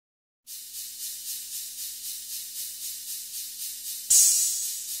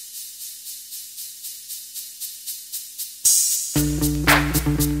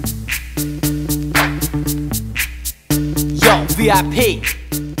RIP.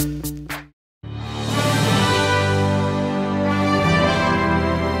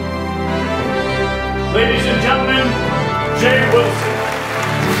 Ladies and gentlemen, Jay Wilson.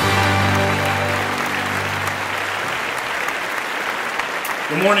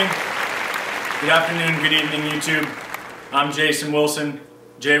 Good morning, good afternoon, good evening, YouTube. I'm Jason Wilson,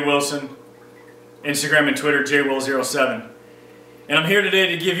 Jay Wilson, Instagram and Twitter, JWill07. And I'm here today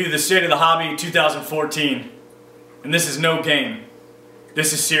to give you the State of the Hobby 2014. And this is no game.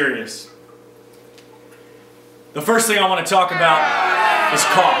 This is serious. The first thing I want to talk about is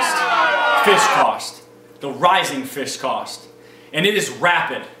cost. Fish cost. The rising fish cost. And it is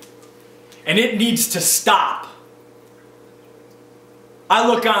rapid. And it needs to stop. I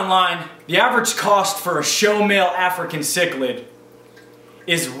look online, the average cost for a show male African cichlid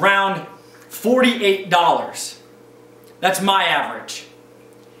is around $48. That's my average.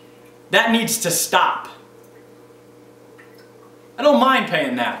 That needs to stop. I don't mind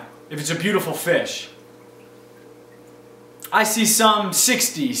paying that if it's a beautiful fish. I see some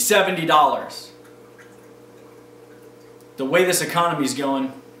 $60, $70. The way this economy's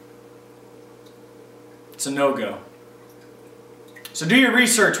going, it's a no-go. So do your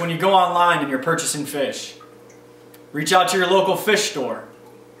research when you go online and you're purchasing fish. Reach out to your local fish store.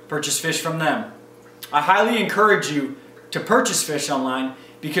 Purchase fish from them. I highly encourage you to purchase fish online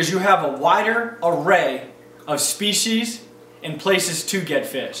because you have a wider array of species and places to get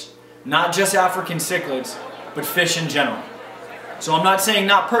fish. Not just African cichlids, but fish in general. So I'm not saying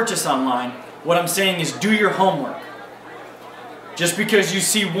not purchase online. What I'm saying is do your homework. Just because you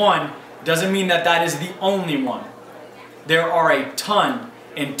see one doesn't mean that that is the only one. There are a ton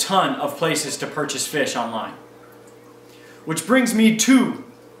and ton of places to purchase fish online. Which brings me to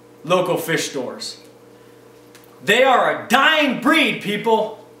local fish stores. They are a dying breed,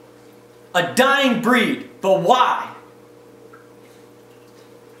 people. A dying breed. But why?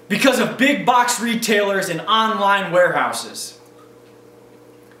 Because of big box retailers and online warehouses.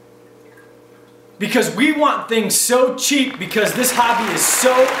 Because we want things so cheap because this hobby is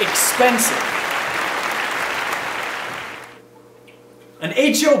so expensive. An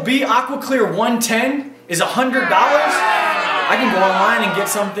HOB Aquaclear 110 is $100. I can go online and get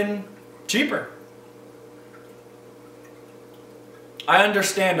something cheaper. I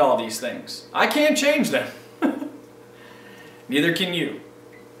understand all these things. I can't change them. Neither can you.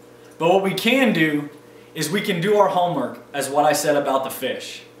 But what we can do is we can do our homework as what I said about the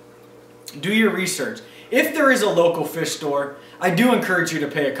fish. Do your research. If there is a local fish store, I do encourage you to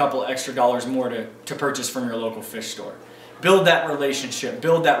pay a couple extra dollars more to purchase from your local fish store. Build that relationship,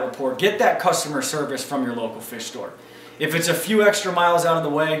 build that rapport, get that customer service from your local fish store. If it's a few extra miles out of the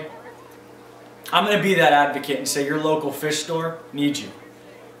way, I'm going to be that advocate and say your local fish store needs you.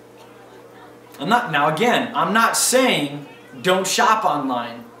 I'm not saying don't shop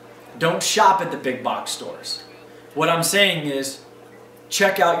online. Don't shop at the big box stores. What I'm saying is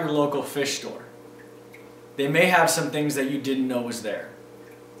check out your local fish store. They may have some things that you didn't know was there.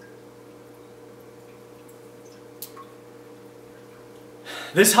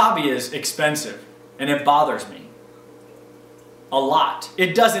 This hobby is expensive, and it bothers me a lot.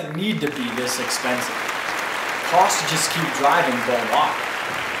 It doesn't need to be this expensive. Costs just keep driving, but why?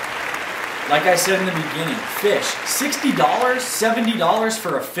 Like I said in the beginning, fish, $60, $70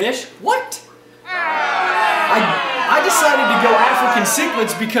 for a fish? What? I decided to go African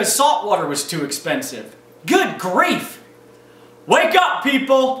cichlids because saltwater was too expensive. Good grief! Wake up,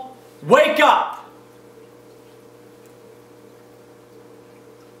 people! Wake up!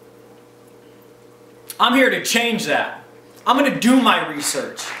 I'm here to change that. I'm going to do my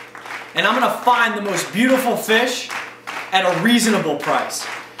research. And I'm going to find the most beautiful fish at a reasonable price.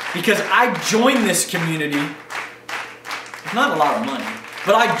 Because I joined this community, not a lot of money,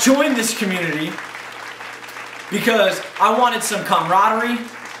 but I joined this community because I wanted some camaraderie.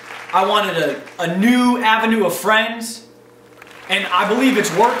 I wanted a new avenue of friends. And I believe it's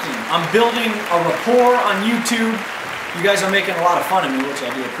working. I'm building a rapport on YouTube. You guys are making a lot of fun of me, which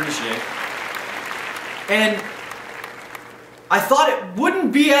I do appreciate. And I thought it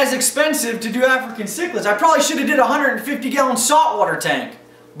wouldn't be as expensive to do African cichlids. I probably should have did a 150-gallon saltwater tank.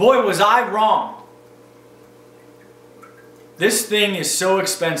 Boy, was I wrong. This thing is so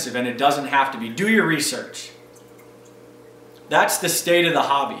expensive and it doesn't have to be. Do your research. That's the state of the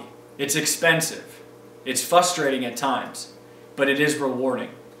hobby. It's expensive. It's frustrating at times, but it is rewarding.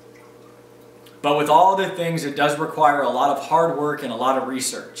 But with all the things, it does require a lot of hard work and a lot of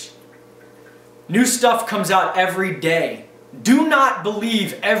research. New stuff comes out every day. Do not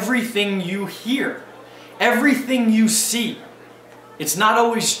believe everything you hear, everything you see. It's not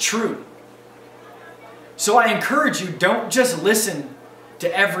always true. So I encourage you, don't just listen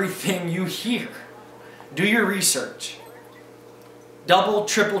to everything you hear. Do your research. Double,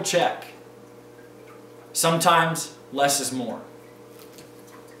 triple check. Sometimes less is more.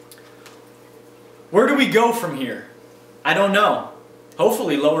 Where do we go from here? I don't know.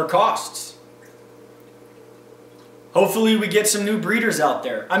 Hopefully lower costs. Hopefully we get some new breeders out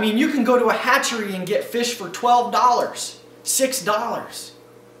there. I mean, you can go to a hatchery and get fish for $12, $6.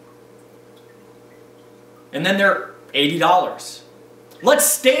 And then they're $80. Let's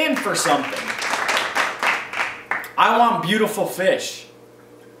stand for something. I want beautiful fish,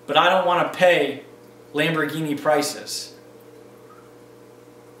 but I don't want to pay Lamborghini prices.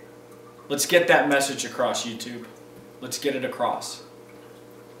 Let's get that message across, YouTube. Let's get it across.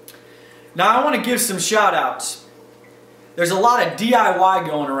 Now I want to give some shout outs. There's a lot of DIY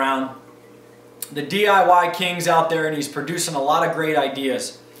going around. The DIY king's out there and he's producing a lot of great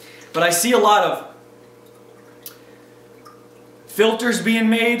ideas. But I see a lot of filters being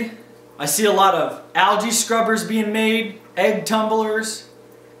made. I see a lot of algae scrubbers being made, egg tumblers,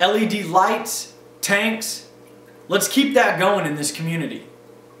 LED lights, tanks. Let's keep that going in this community.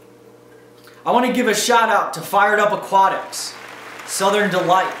 I want to give a shout out to Fired Up Aquatics, Southern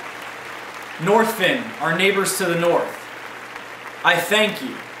Delight, Northfin, our neighbors to the north. I thank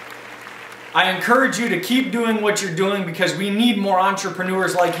you. I encourage you to keep doing what you're doing because we need more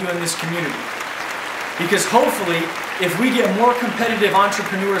entrepreneurs like you in this community. Because hopefully, if we get more competitive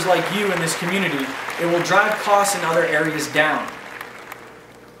entrepreneurs like you in this community, it will drive costs in other areas down.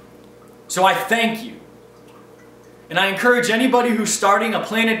 So I thank you. And I encourage anybody who's starting a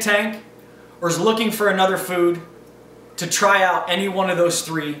Planet Tank or is looking for another food to try out any one of those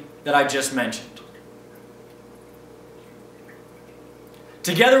three that I just mentioned.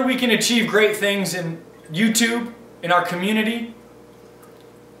 Together we can achieve great things in YouTube, in our community.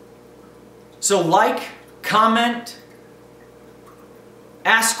 So like, comment,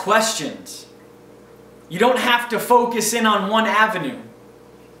 ask questions. You don't have to focus in on one avenue.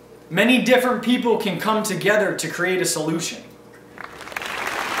 Many different people can come together to create a solution.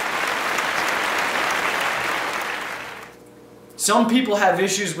 Some people have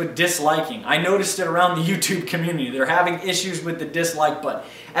issues with disliking. I noticed it around the YouTube community. They're having issues with the dislike button.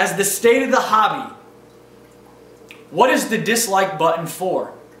 As the state of the hobby, what is the dislike button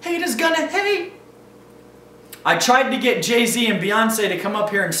for? Hate is gonna hate. I tried to get Jay-Z and Beyonce to come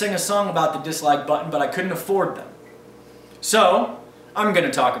up here and sing a song about the dislike button, but I couldn't afford them. So, I'm gonna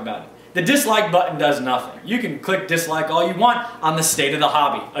talk about it. The dislike button does nothing. You can click dislike all you want on the state of the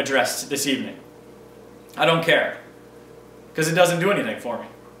hobby address this evening. I don't care, because it doesn't do anything for me.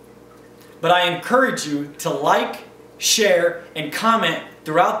 But I encourage you to like, share, and comment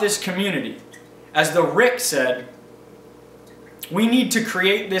throughout this community. As the Rick said, we need to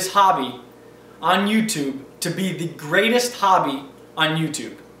create this hobby on YouTube to be the greatest hobby on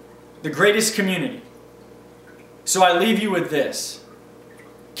YouTube. The greatest community. So I leave you with this.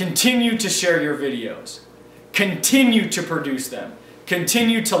 Continue to share your videos. Continue to produce them.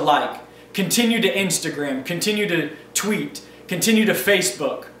 Continue to like. Continue to Instagram. Continue to tweet. Continue to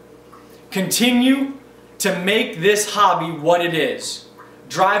Facebook. Continue to make this hobby what it is.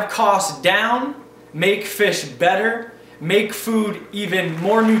 Drive costs down. Make fish better. Make food even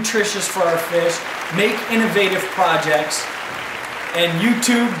more nutritious for our fish. Make innovative projects. And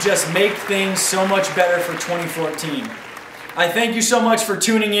YouTube just make things so much better for 2014. I thank you so much for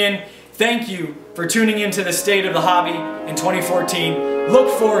tuning in. Thank you for tuning into the state of the hobby in 2014. Look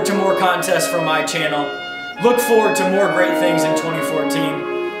forward to more contests from my channel. Look forward to more great things in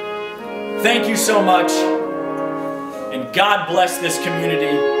 2014. Thank you so much. And God bless this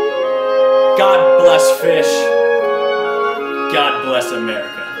community. God bless fish. God bless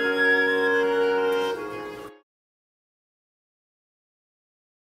America.